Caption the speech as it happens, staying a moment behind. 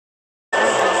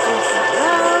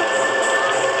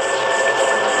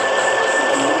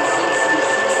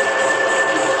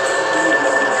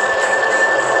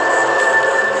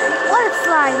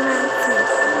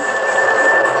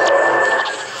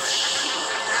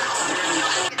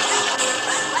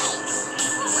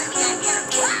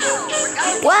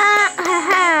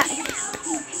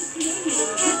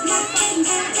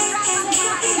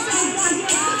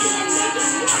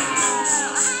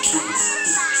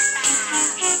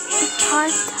hard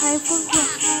time for you.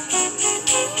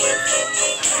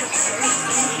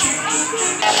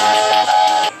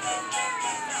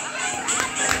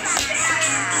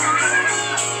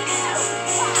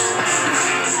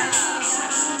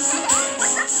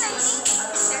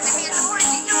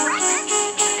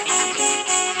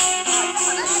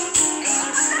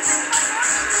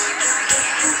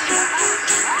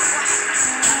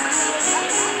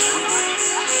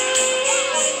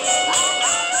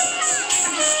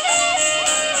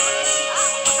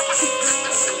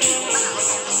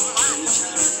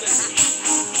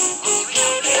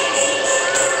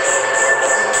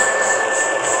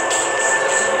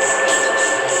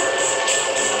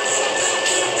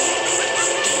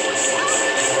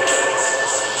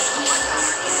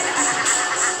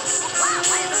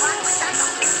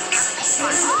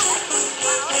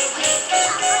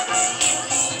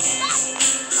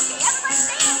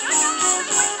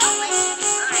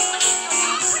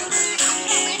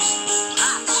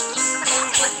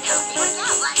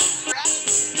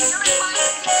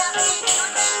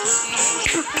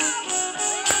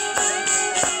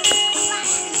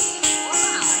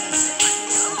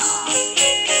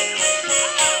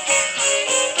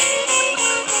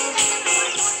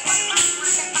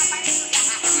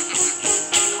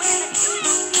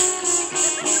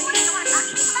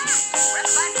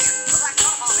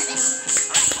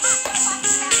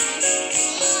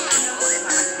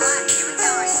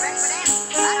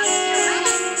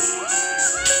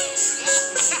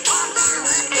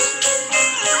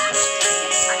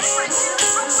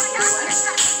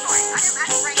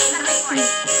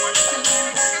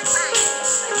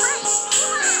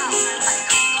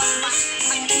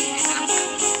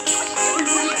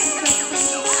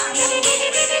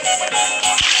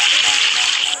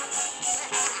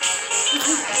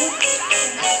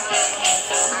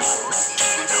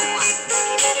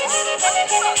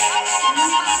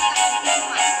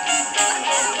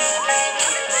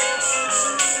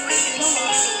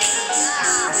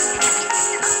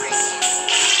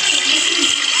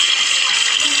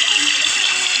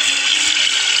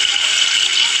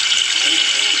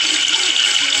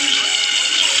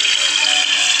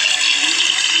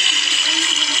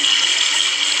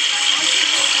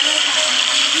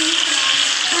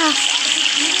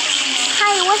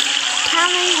 Hi, what's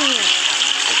coming here?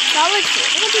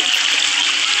 Solitude. What is...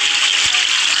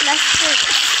 Let's do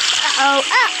this. Uh-oh.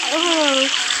 Uh-oh.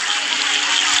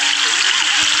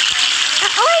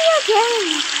 Uh-oh,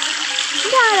 again.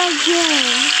 Not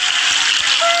again.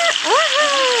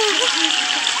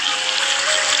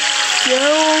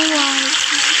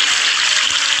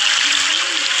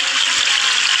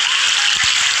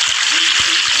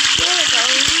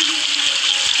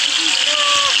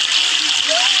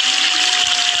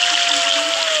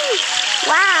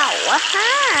 Wow!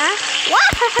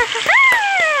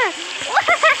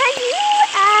 You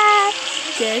are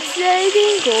just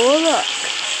letting go. Look.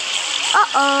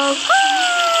 Uh-oh.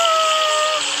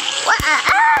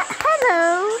 Hello.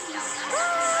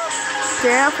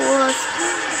 Careful.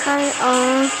 I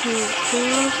oh,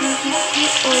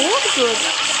 good.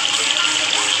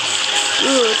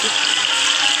 Good.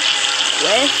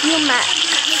 Where's your map?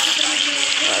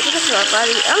 Look at your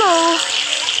buddy. Hello.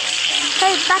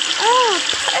 Hey, back up!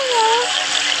 Hello!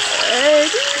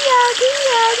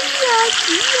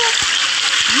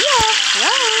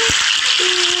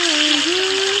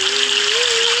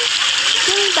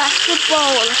 Give me back the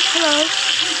ball. Hello.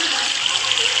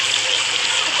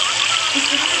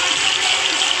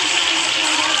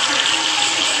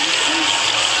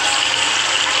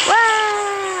 Wow!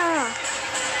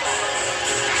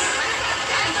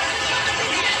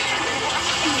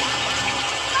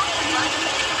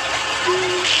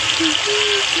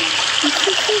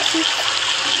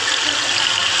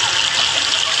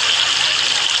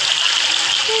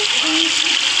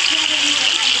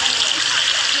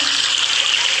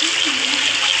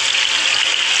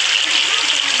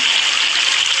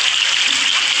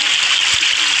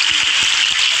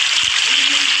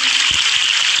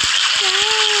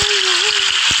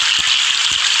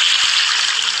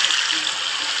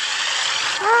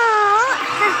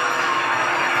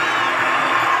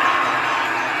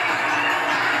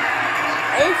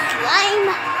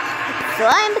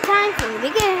 Slime time from the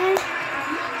beginning.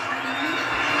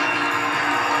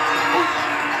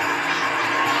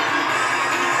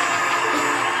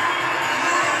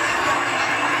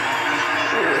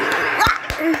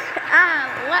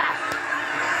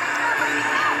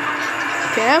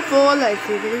 Careful, I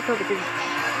see the competition.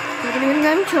 You're gonna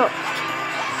get choked.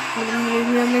 You're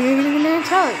gonna get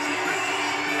choked.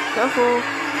 Careful.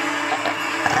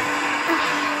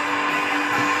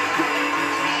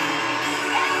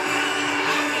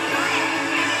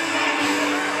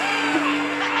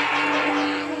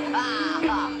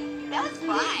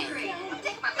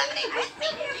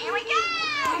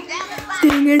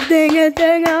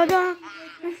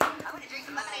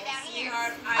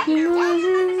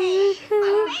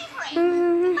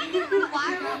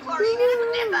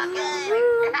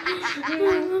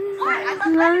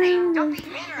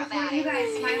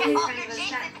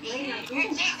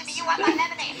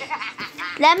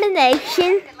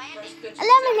 Elimination,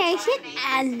 elimination,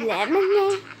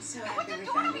 elimination.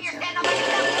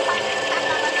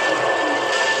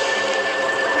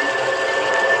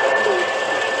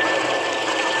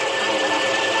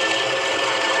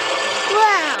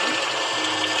 Wow.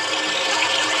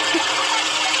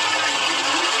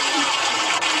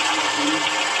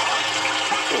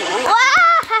 Wow.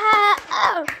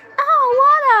 Oh,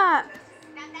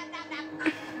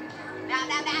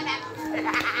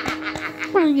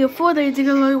 water. Your father is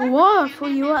gonna like water for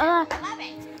you. No,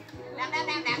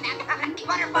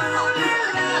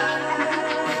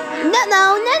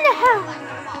 no.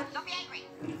 Don't be angry.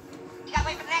 You gotta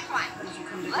wait for the next one.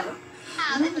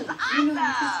 Wow, this is awesome.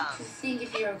 To think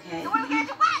if you're okay. So what are we gonna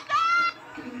do? What?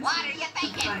 Water, you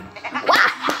thinking?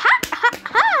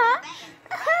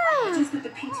 Just with the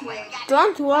PTA.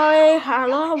 Don't worry,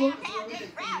 hello. Up.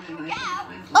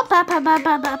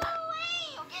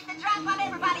 Get the drop on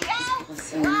everybody, go!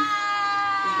 So,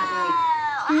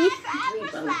 Wow! three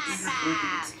Awesome!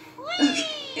 boats. Whee!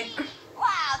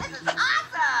 Wow, this is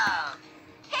awesome!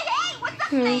 Hey, what's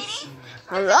up, lady?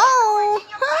 Hello. Hey,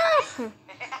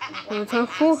 what's up,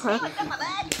 my bud? Hey, what's up,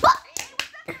 everybody?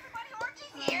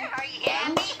 Orangey's here. Are you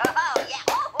happy? Oh, yeah.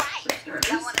 Oh, right.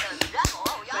 Got one of those double.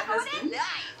 Oh, y'all going in? Nice.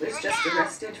 Was Here we just go.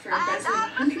 arrested for embezzling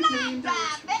 $100 million from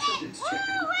children's charities.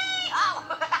 Woo-wee! Oh.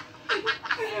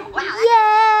 Wow. Yeah.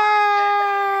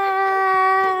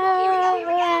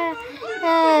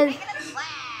 Making it flat.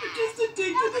 Just a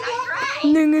dig to the That's left. right. No.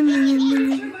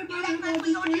 My brother had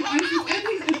this boy Isaac, and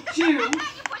he's a Jew. You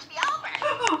pushed me over.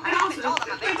 Oh, I also, told him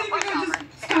I I'm a big think I pushover. just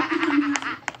stopped him from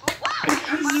Wow, this is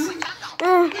fun with jungle. Now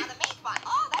the main spot. Oh,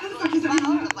 that's cool. It's fun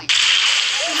all over the place.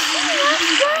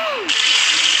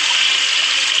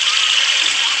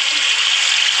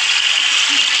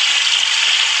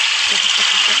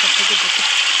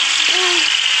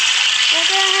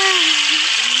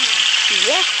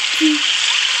 Yeah.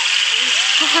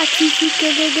 Haha,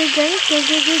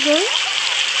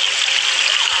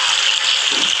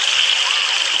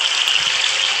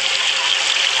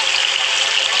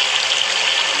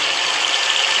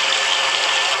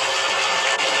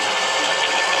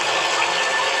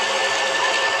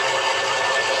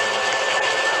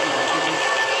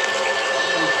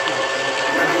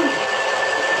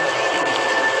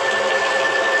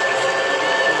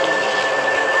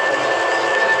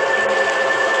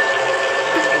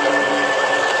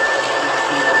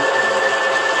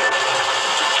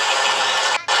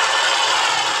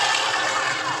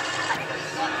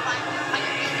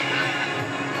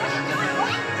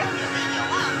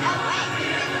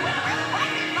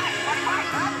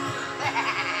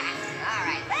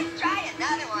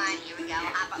 go.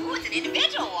 Ooh, it's an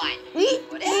individual one.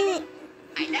 Whatever.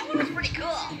 That one was pretty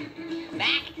cool.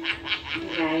 Back.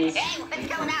 Nice. Hey, what's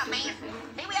going on, man?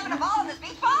 Hey, we having a ball in this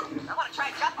beach ball? I want to try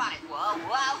and jump on it. Whoa.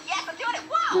 Yes, I'm doing it.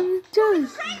 Whoa. Crazy.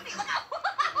 Look how.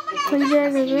 Put it in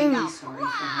the room. Wow.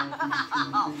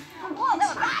 Whoa, that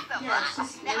was awesome. Yeah, it's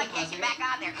just Now I can't get back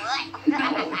on there.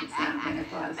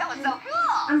 That was I'm so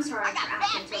cool. sorry I got for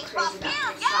fat acting so beach ball crazy about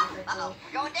skills. this Yeah. soccer Uh-oh, thing.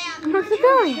 we're going down. How's it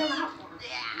going? Yeah.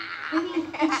 I mean,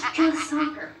 it's just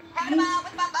soccer. Having a ball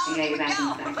with my balls. Yeah, Here you're we back go.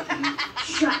 in the back.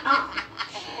 Shut up.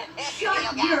 This Shut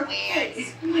video your got weird.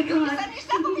 face. Oh my You god. sun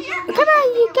yourself over here? Come on,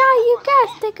 you guys,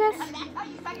 stickers. That's how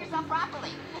you sun yourself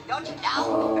properly. Don't you know?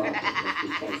 Oh,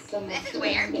 because so much This is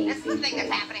weird. This is the thing that's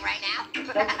happening right now. I don't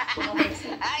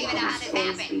even know how this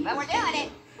happened, but we're doing it.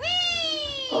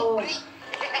 Whee! Oh. Here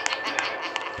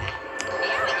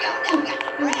we go. Now we got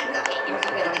some friends. Okay, here we go.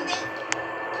 Look at this.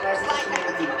 Why is it Slide such that. a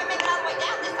Let's see if we can make it all the way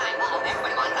down this time. Uh-oh,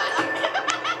 everybody wants on.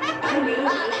 I mean,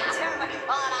 Now everybody's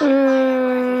falling off.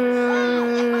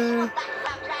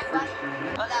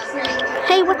 Well, that was great.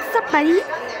 Hey, what's up, buddy?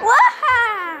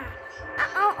 Waha!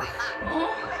 Uh-oh.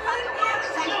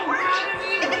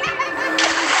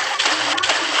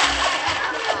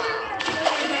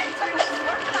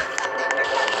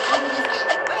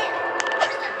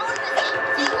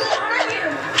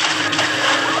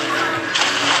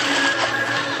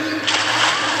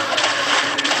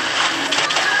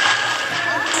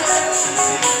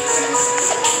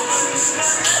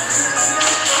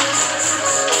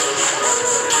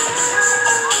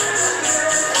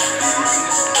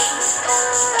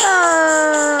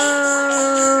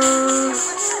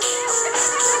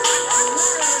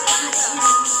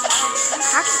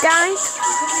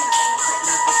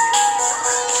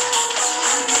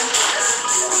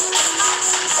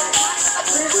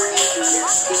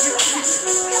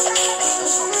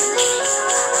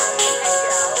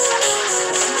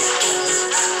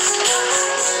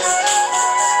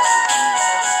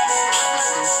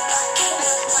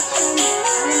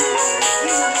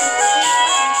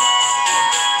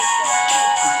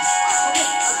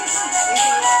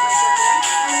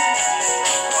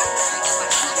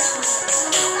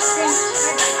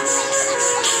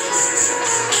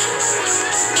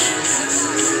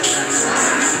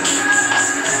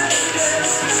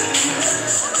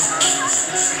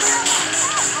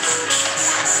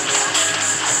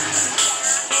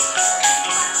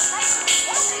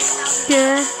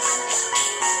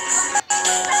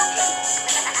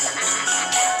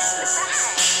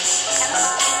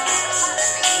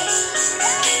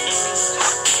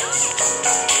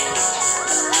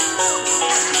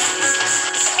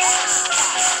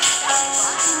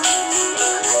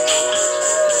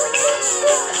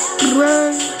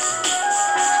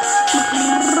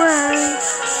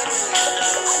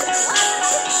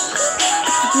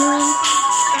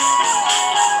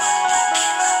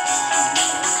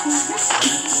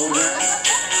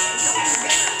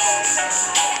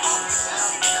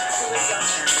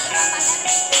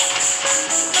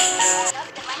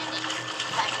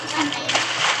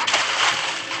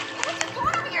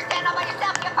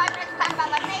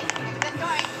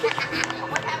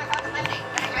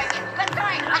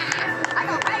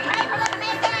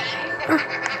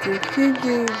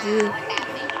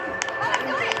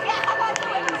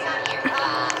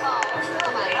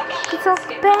 It's all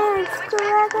bad.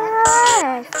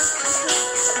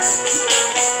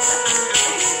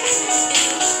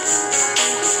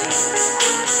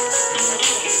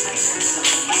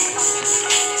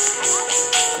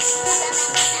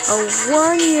 A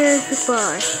 1 year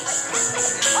goodbye.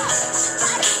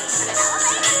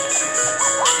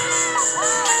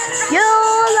 Your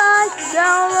life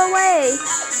gone away.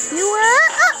 You were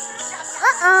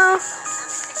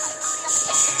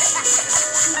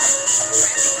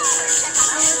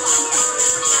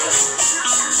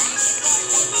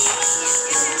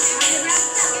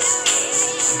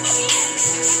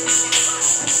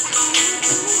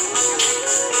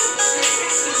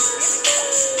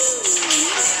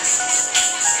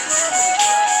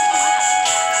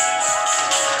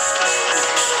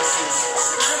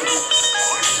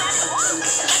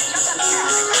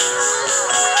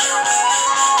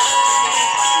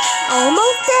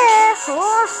almost there.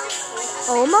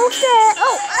 Almost there.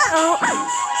 Oh, hello,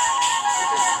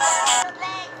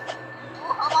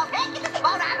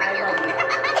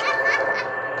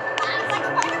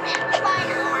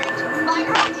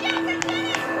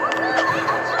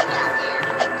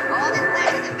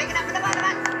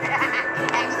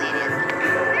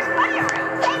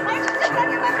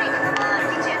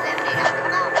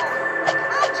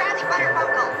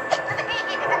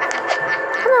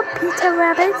 Peter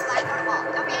Rabbit.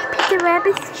 Peter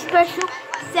Rabbit's special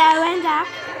surrender.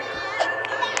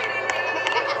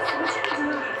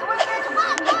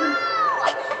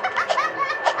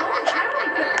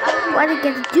 What are you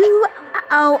gonna do?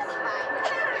 Uh-oh.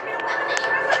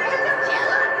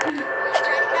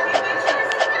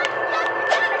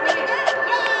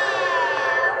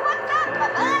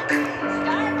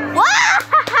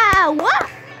 Wow! What?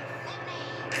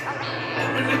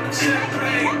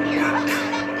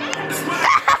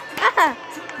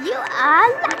 You are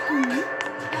lucky.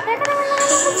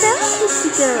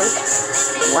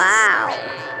 Wow.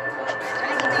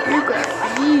 Look at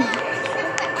you.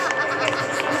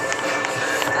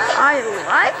 I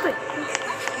like it.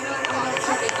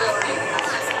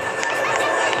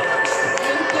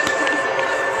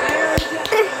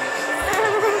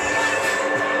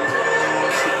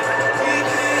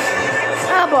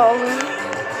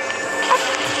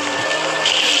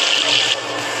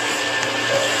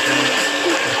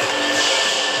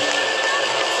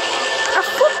 A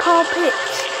football pitch.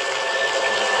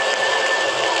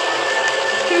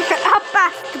 A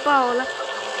basketball.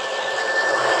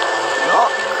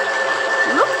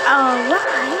 Look alright.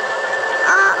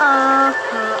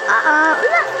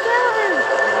 Let's go.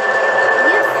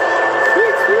 Yes,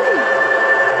 here too.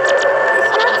 It's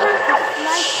not time to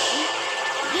fly.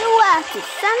 You have to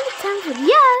send the time for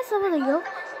yes, I'm gonna go.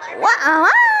 Wow.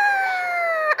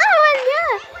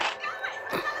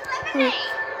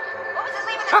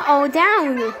 Uh-oh,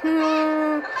 down.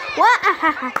 What?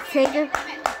 Take it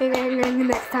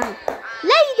next time.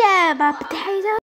 Later, my potato.